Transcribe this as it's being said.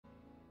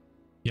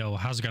Yo,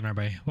 how's it going,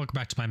 everybody? Welcome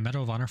back to my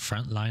Medal of Honor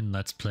Frontline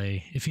Let's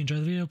Play. If you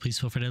enjoyed the video, please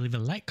feel free to leave a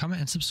like, comment,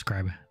 and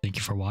subscribe. Thank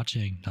you for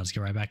watching. Now let's get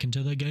right back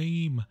into the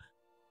game.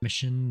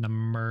 Mission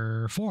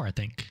number 4, I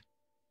think.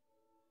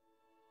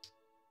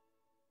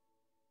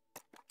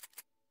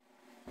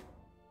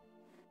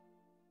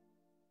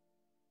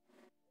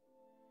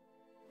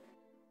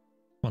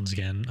 Once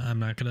again, I'm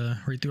not gonna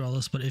read through all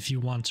this, but if you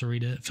want to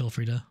read it, feel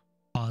free to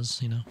pause,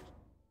 you know.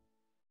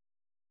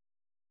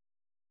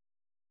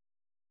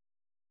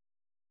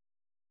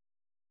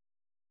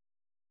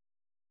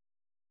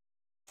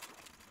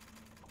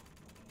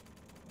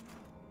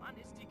 Mann,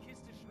 ist die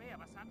Kiste schwer.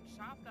 Was hat ein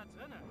Schaf da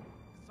drinne?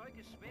 Das Zeug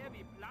ist schwer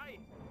wie Blei.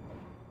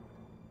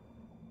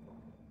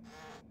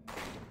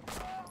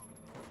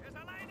 Er ist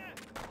alleine!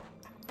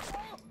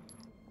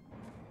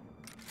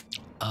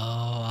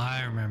 Oh,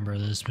 I remember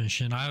this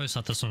mission. I always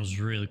thought this one was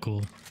really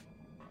cool.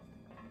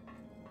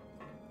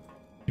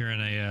 You're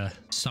in a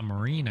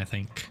submarine, I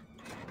think,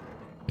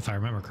 if I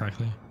remember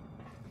correctly.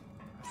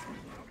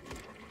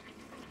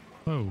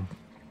 Whoa.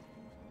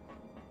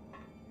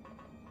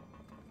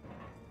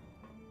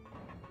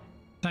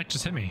 That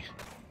just hit me.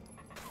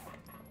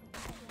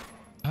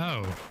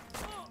 Oh.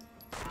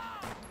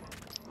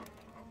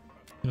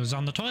 It was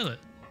on the toilet.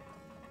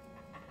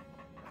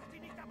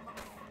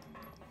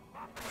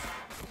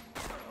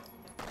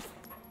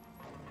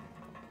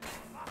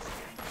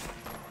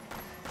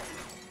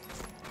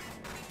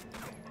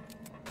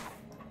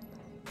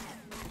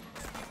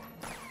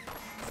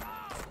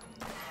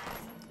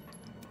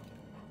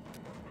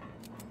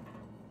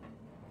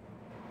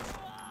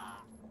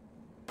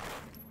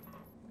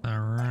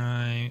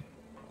 Alright.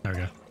 There we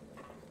go.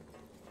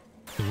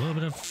 A little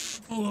bit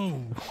of...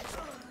 Whoa!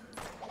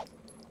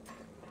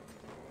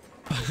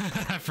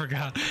 I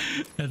forgot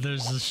that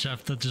there's a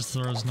chef that just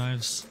throws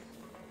knives.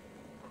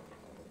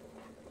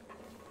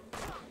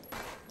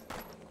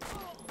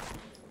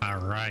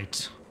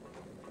 Alright.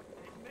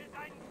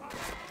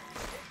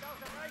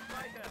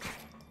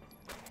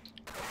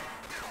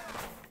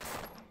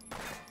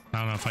 I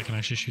don't know if I can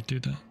actually shoot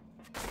through that.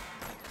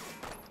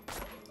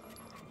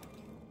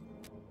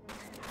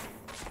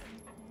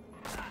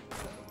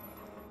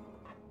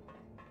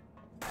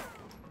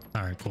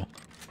 Alright, cool.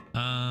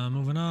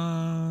 Moving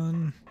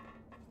on.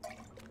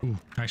 Ooh,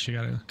 actually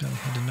I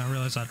did not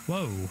realize that.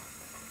 Whoa.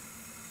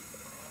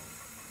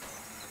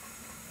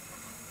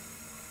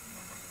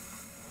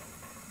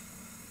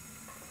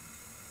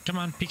 Come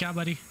on, peek out,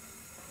 buddy.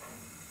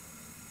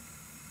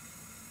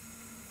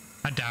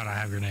 I doubt I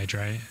have grenades,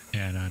 right?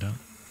 Yeah, no, I don't.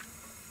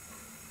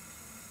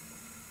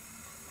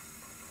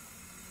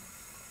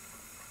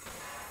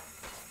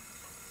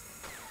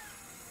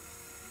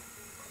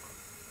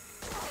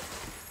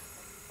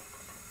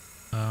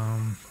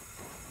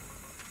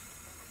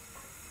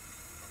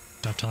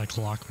 Do I have to like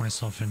lock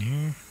myself in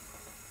here?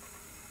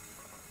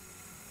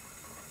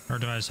 Or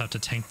do I just have to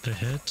tank the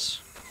hit?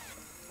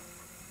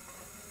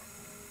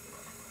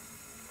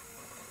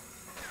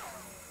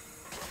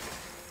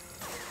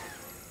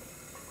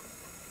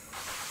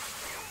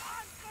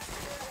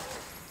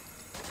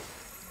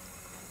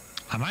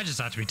 I might just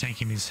have to be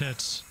tanking these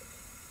hits,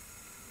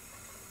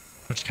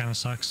 which kind of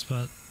sucks,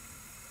 but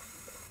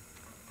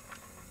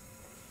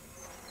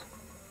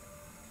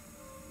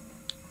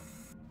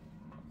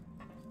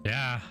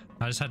yeah,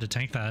 I just had to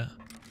tank that.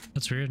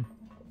 That's weird.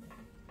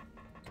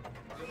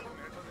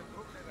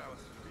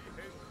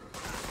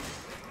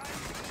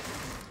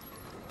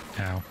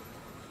 Ow.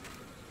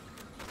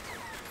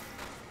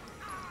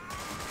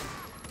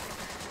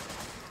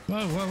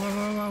 Whoa, whoa, whoa,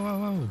 whoa, whoa, whoa,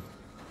 whoa.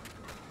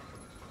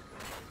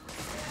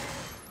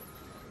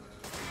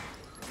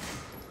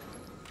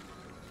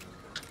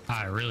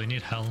 I really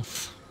need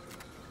health.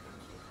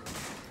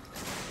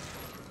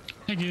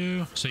 Thank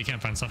you. So you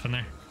can't find stuff in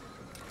there?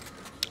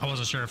 I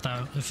wasn't sure if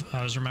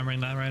I was remembering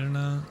that right or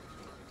not.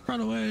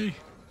 Run away.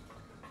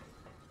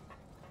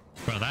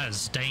 Bro, that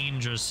is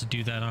dangerous to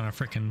do that on a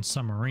freaking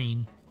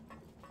submarine.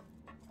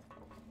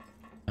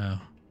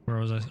 Oh, where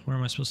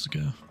am I supposed to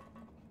go?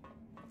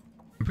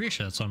 I'm pretty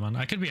sure that's someone.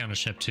 I could be on a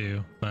ship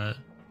too, but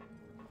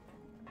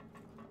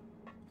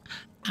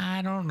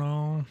I don't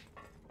know.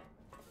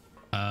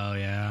 Oh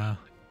yeah.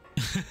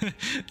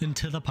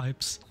 Into the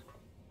pipes.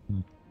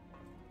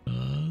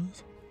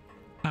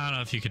 I don't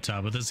know if you could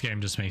tell, but this game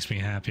just makes me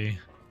happy.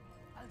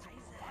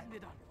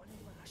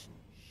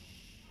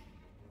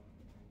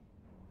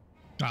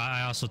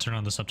 I also turned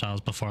on the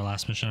subtitles before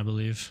last mission, I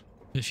believe,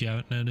 if you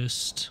haven't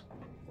noticed.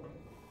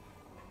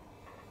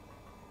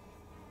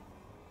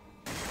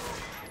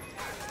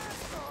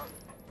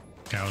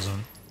 Okay, I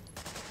wasn't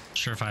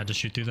sure if I had to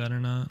shoot through that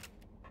or not.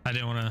 I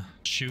didn't want to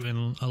shoot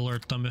and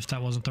alert them if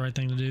that wasn't the right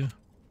thing to do.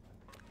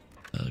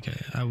 Okay,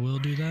 I will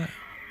do that.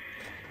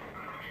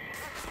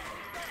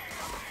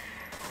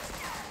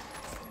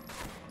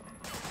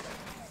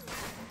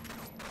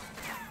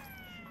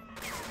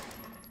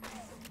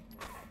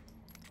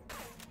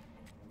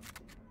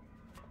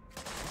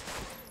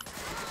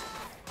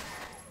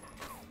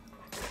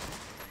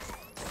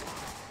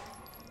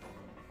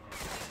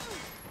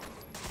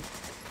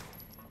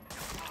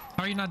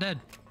 How are you not dead?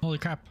 Holy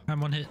crap,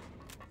 I'm one hit.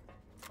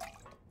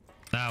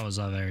 That was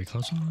a very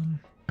close one.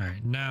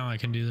 Alright, now I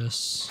can do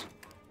this.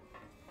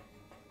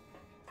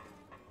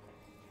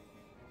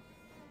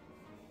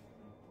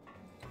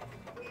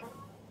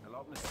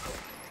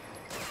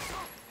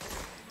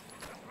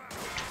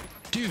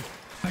 Dude,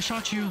 I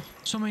shot you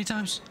so many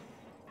times.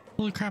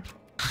 Holy crap.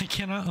 I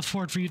cannot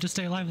afford for you to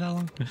stay alive that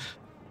long.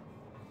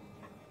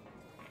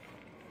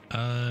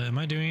 Am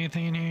I doing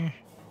anything in here?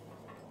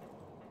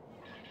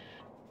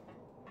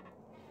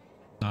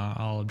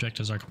 All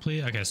objectives are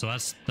complete. Okay, so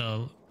that's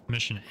the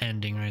mission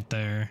ending right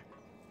there.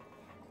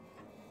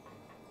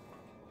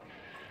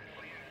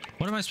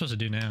 What am I supposed to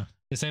do now?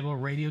 Disable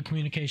radio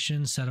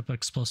communication, set up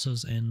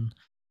explosives in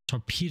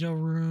torpedo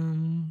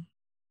room.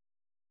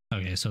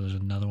 Okay, so there's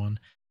another one.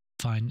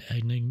 Find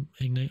Enigma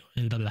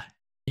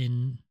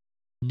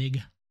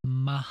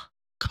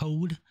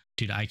code.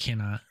 Dude, I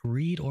cannot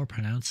read or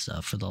pronounce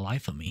stuff for the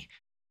life of me.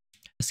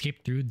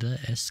 Escape through the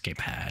escape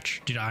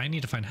hatch. Dude, I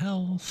need to find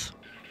health.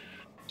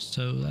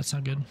 So that's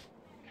not good.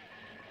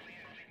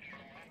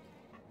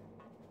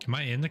 Am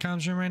I in the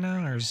comms room right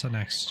now, or is that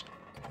next?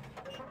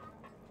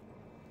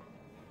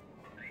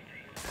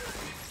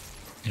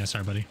 Yeah,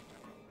 sorry, buddy.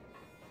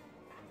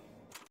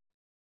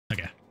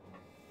 Okay.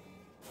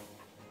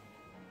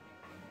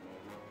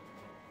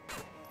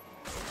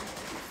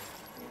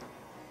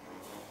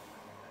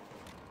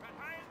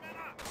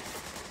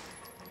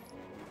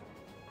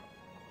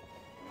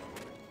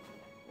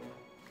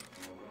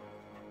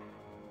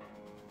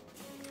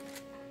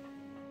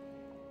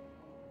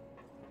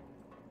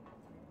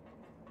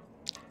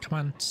 Come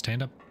on,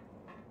 stand up.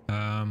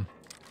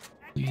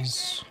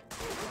 Please.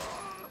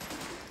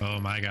 Oh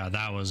my god,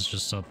 that was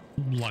just a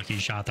lucky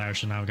shot there. I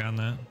should not have gotten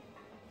that.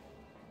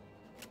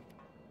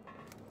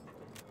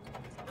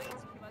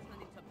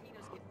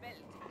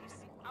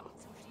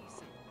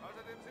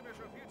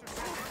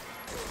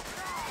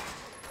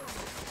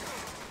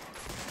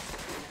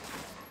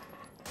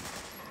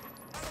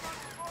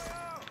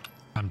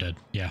 I'm dead.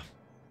 Yeah.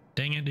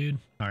 Dang it, dude.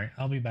 Alright,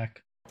 I'll be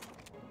back.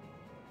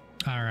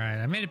 Alright,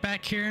 I made it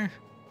back here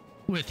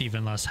with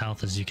even less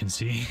health, as you can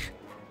see.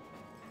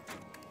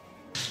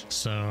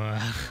 So,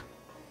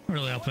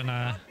 really hoping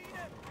that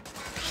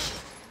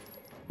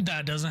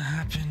doesn't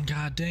happen.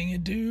 God dang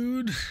it,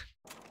 dude.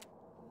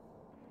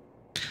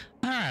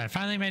 Alright,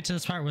 finally made it to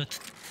this part with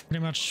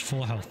pretty much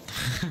full health.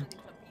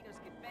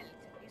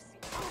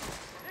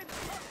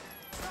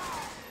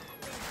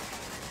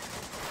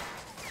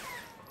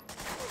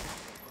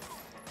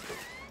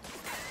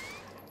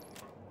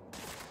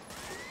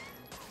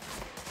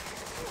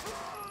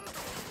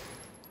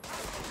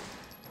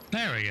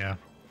 There we go.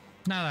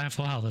 Now that I have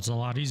full health, it's a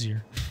lot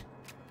easier.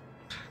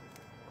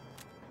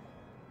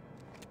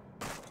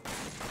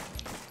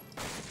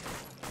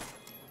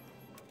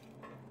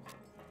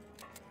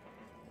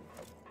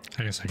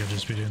 I guess I could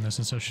just be doing this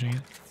instead of shooting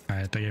it.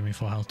 Alright, they gave me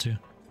full health too.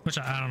 Which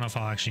I don't know if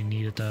I'll actually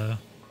need it though.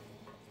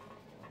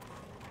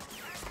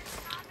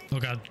 Oh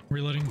god,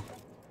 reloading.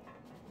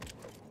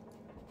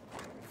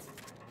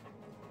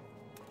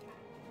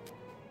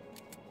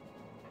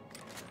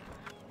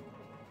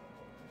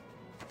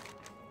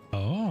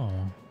 Oh,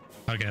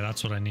 okay,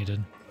 that's what I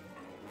needed.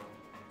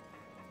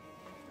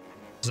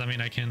 Does that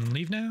mean I can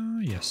leave now?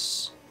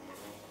 Yes.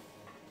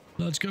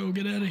 Let's go,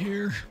 get out of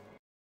here.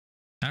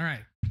 All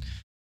right.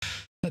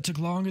 That took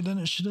longer than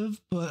it should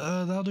have,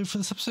 but that'll do for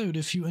this episode.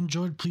 If you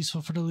enjoyed, please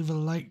feel free to leave a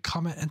like,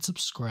 comment, and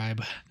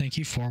subscribe. Thank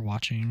you for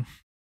watching.